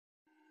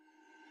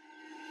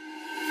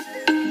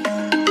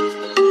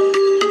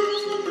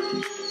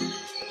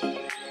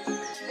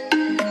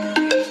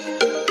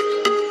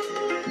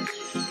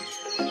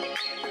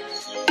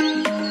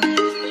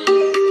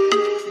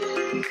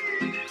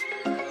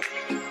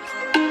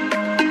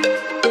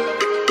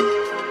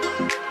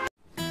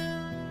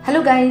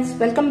Hello guys,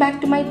 welcome back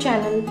to my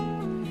channel.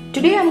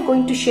 Today I'm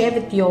going to share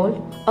with you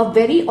all a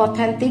very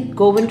authentic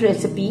Goan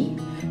recipe,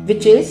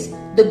 which is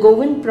the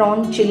Goan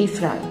prawn chili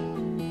fry.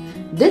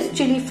 This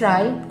chili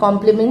fry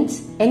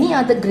complements any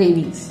other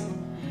gravies.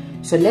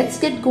 So let's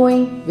get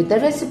going with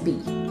the recipe.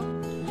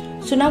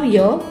 So now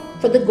here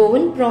for the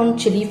Goan prawn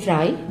chili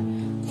fry,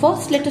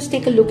 first let us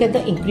take a look at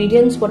the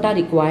ingredients what are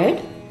required.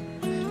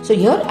 So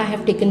here I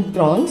have taken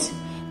prawns.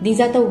 These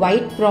are the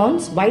white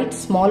prawns, white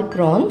small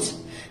prawns.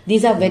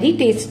 These are very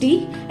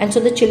tasty, and so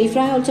the chili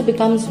fry also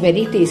becomes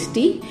very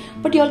tasty.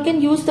 But you all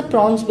can use the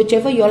prawns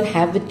whichever you all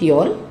have with you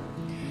all.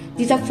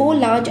 These are 4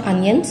 large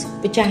onions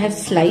which I have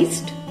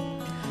sliced.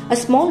 A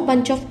small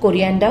bunch of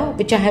coriander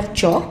which I have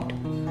chopped.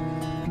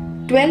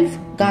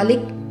 12 garlic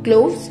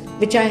cloves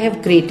which I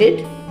have grated.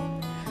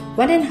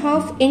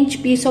 1.5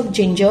 inch piece of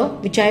ginger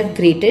which I have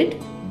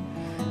grated.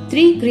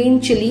 3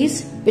 green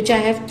chilies which I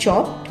have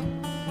chopped.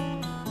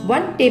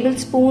 1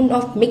 tablespoon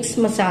of mixed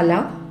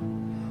masala.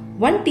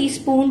 1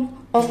 teaspoon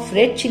of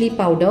red chili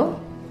powder,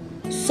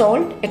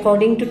 salt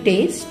according to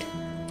taste,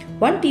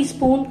 1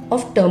 teaspoon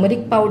of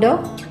turmeric powder,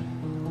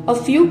 a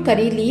few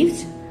curry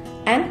leaves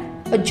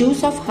and a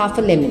juice of half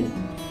a lemon.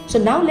 So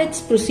now let's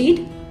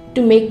proceed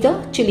to make the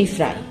chili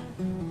fry.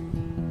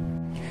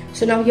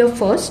 So now here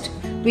first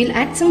we'll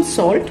add some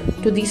salt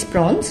to these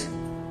prawns.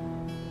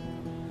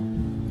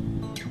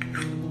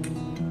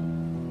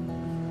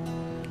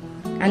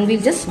 And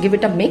we'll just give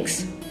it a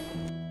mix.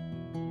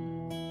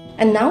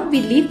 And now we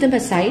leave them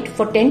aside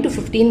for 10 to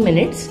 15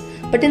 minutes.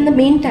 But in the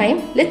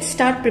meantime, let's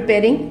start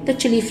preparing the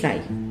chili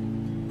fry.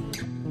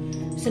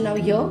 So now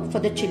here for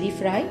the chili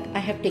fry, I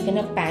have taken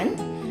a pan,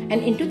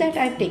 and into that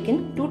I have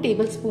taken 2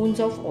 tablespoons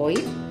of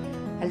oil.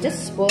 I'll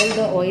just swirl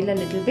the oil a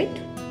little bit.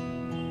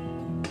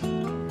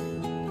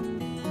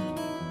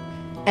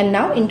 And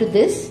now into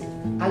this,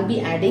 I'll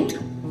be adding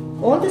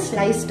all the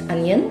sliced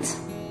onions.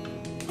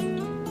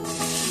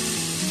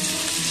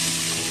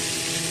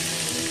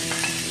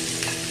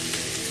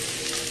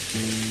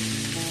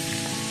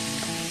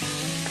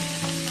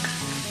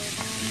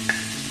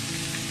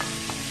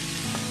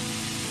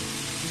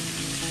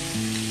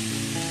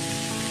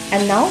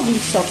 And now we'll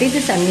saute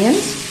these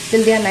onions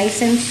till they are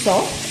nice and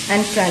soft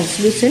and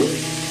translucent.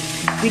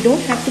 We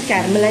don't have to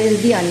caramelize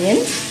the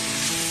onions.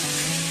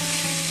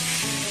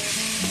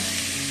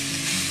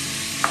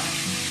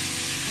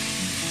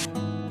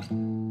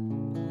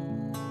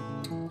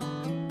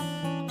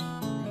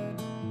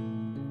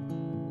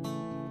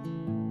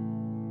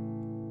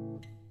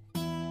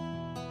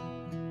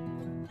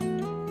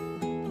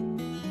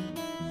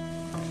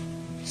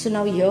 So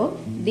now here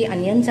the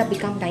onions have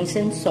become nice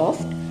and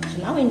soft. So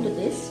now into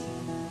this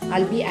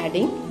I'll be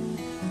adding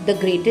the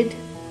grated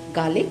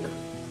garlic,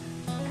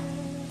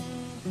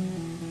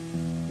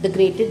 the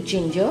grated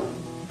ginger,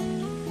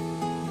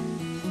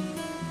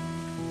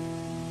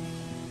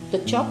 the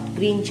chopped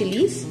green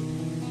chilies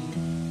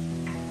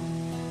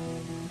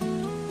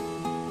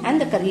and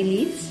the curry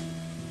leaves,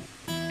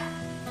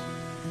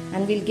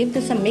 and we'll give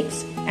this a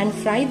mix and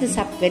fry this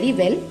up very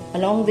well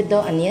along with the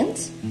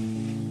onions.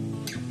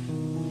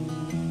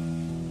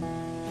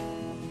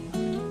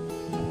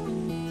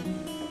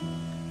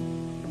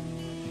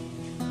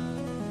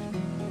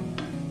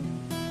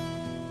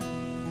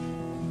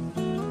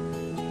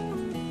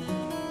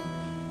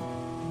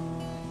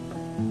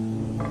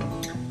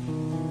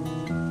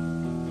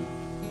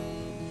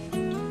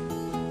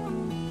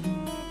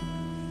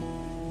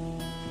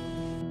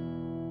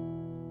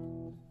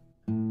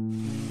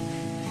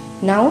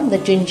 Now the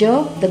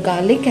ginger, the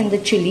garlic and the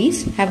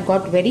chilies have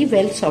got very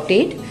well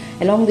sauteed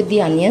along with the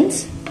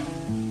onions,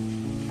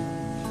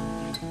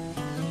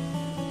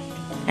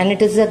 and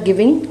it is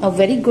giving a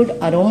very good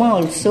aroma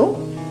also.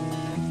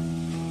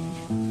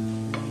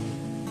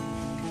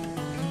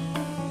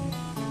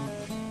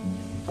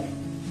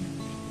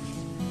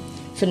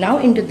 So now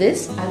into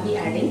this I'll be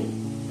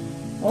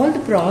adding all the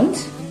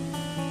prawns.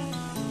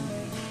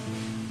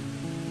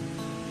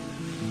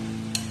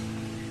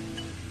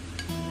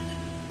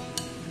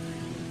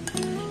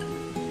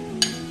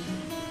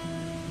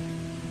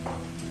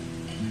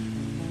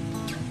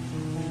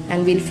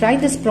 And we'll fry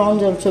these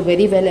prawns also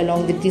very well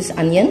along with these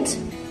onions.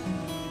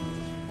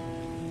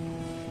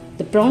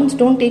 The prawns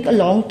don't take a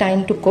long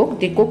time to cook,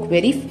 they cook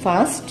very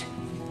fast.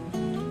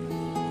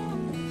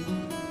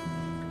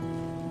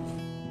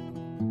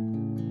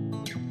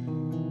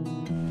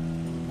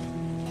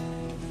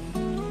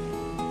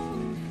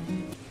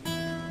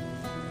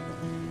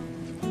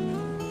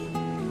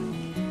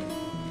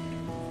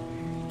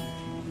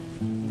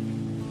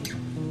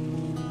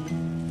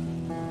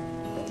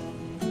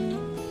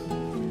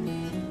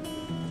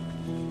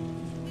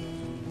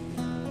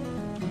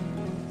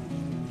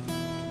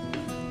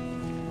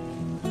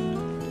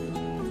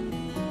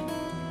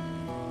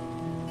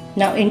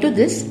 Now into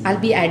this I'll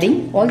be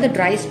adding all the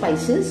dry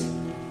spices,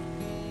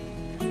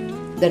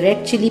 the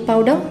red chili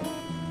powder,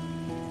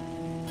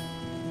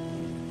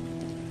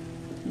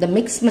 the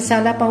mixed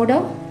masala powder,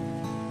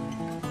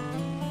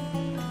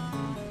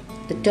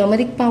 the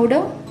turmeric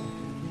powder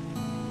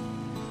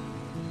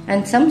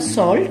and some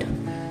salt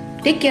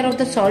take care of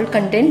the salt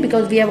content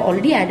because we have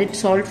already added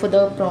salt for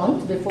the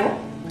prawns before.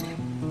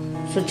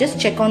 So just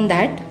check on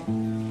that,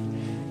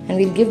 and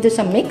we'll give this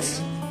a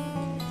mix.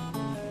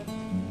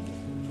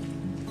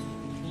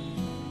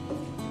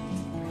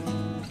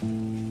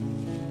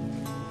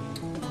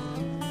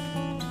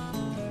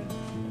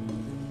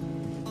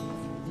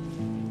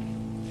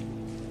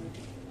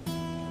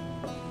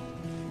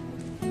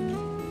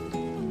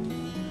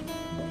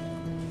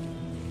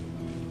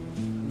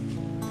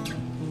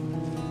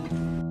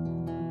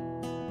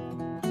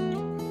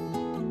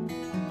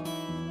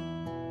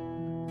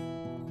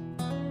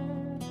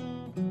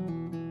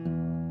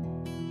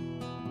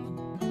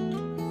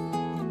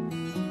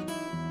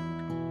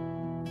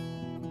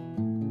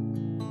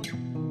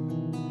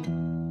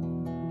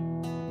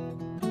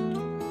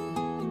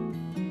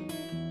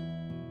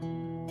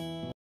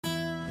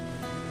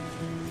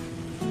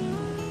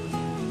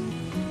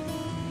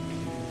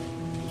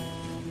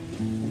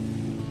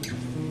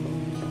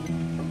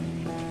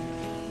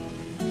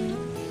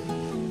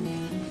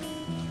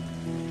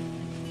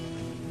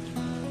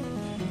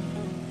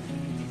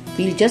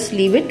 We'll just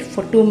leave it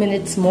for 2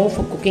 minutes more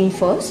for cooking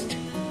first.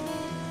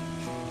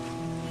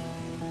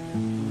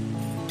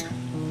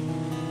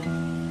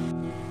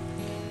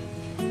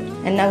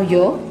 And now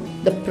here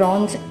the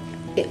prawns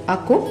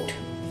are cooked.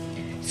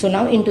 So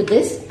now into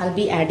this I'll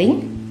be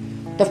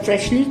adding the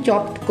freshly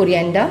chopped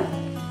coriander,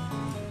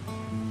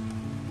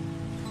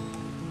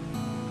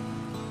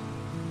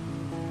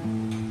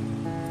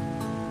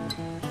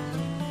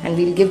 and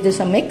we'll give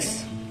this a mix.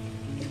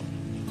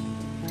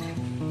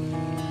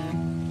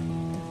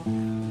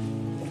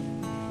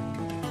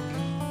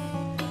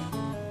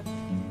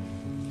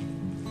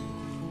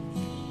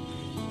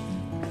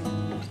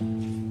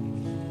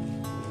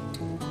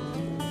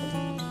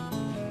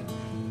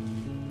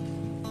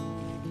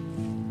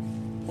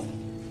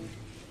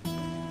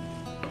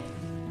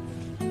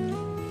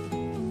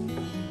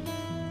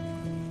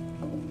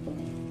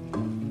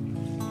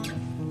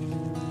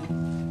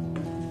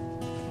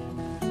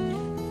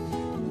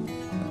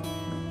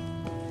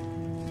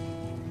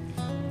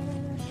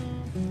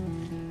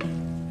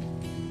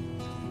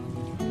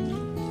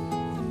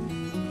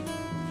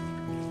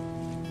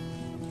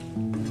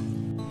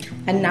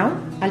 And now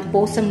I'll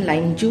pour some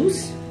lime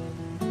juice.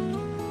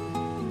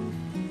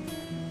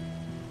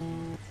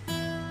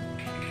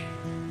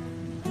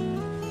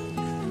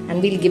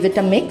 And we'll give it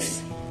a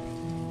mix.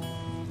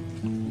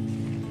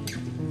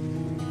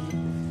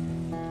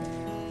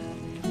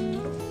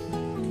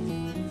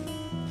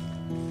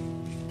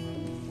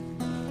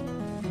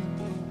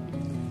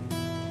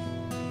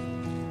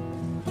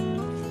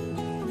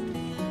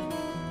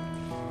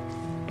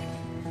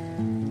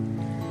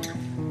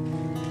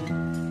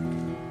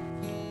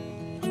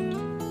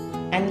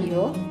 And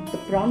here the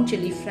prawn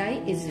chili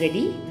fry is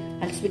ready.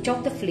 I'll switch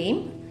off the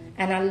flame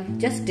and I'll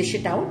just dish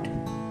it out.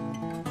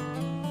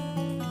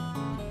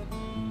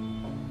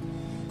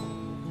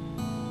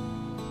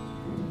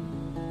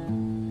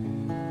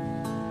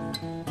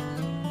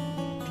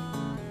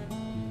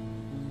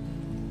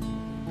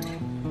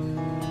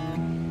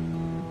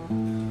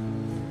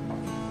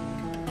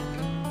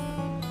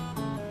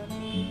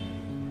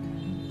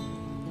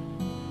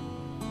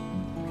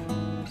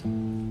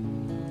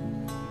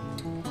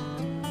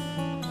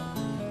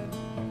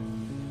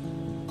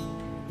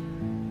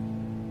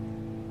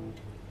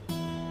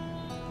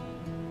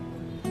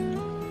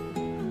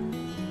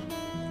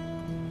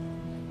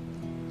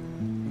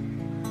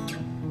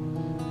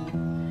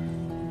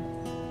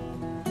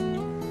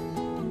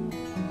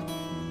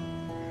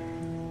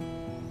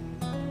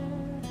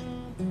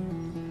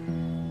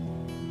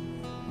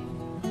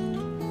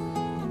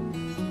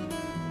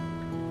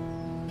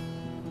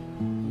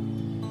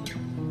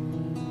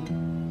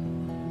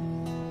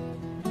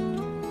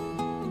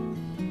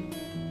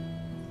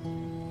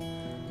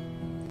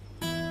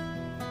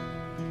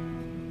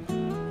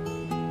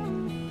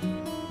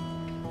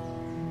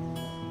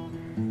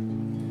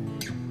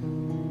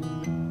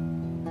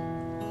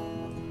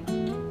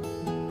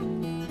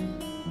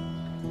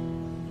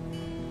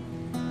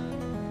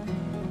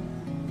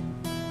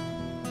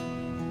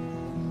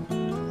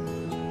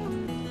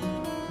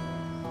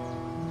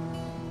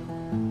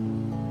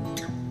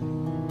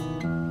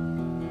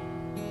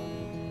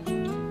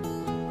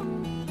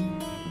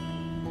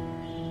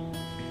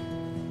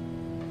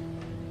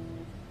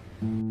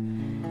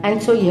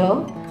 And so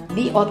here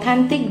the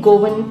authentic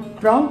Goan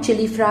prawn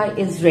chili fry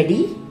is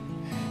ready.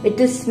 It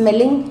is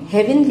smelling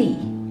heavenly.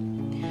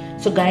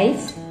 So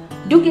guys,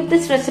 do give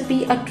this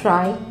recipe a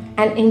try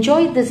and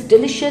enjoy this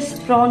delicious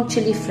prawn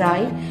chili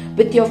fry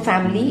with your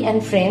family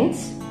and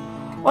friends.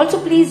 Also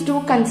please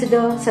do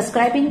consider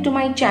subscribing to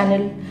my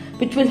channel,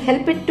 which will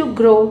help it to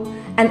grow,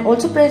 and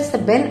also press the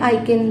bell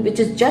icon which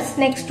is just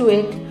next to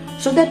it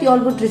so that you all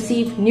would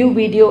receive new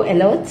video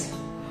alerts.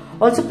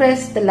 Also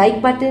press the like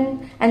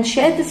button and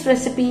share this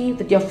recipe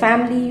with your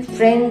family,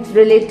 friends,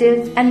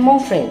 relatives and more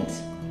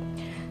friends.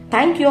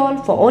 Thank you all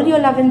for all your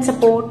love and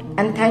support,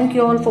 and thank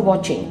you all for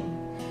watching.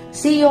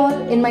 See you all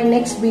in my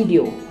next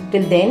video.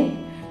 Till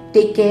then,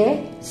 take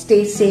care,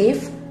 stay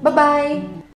safe, Bye-bye.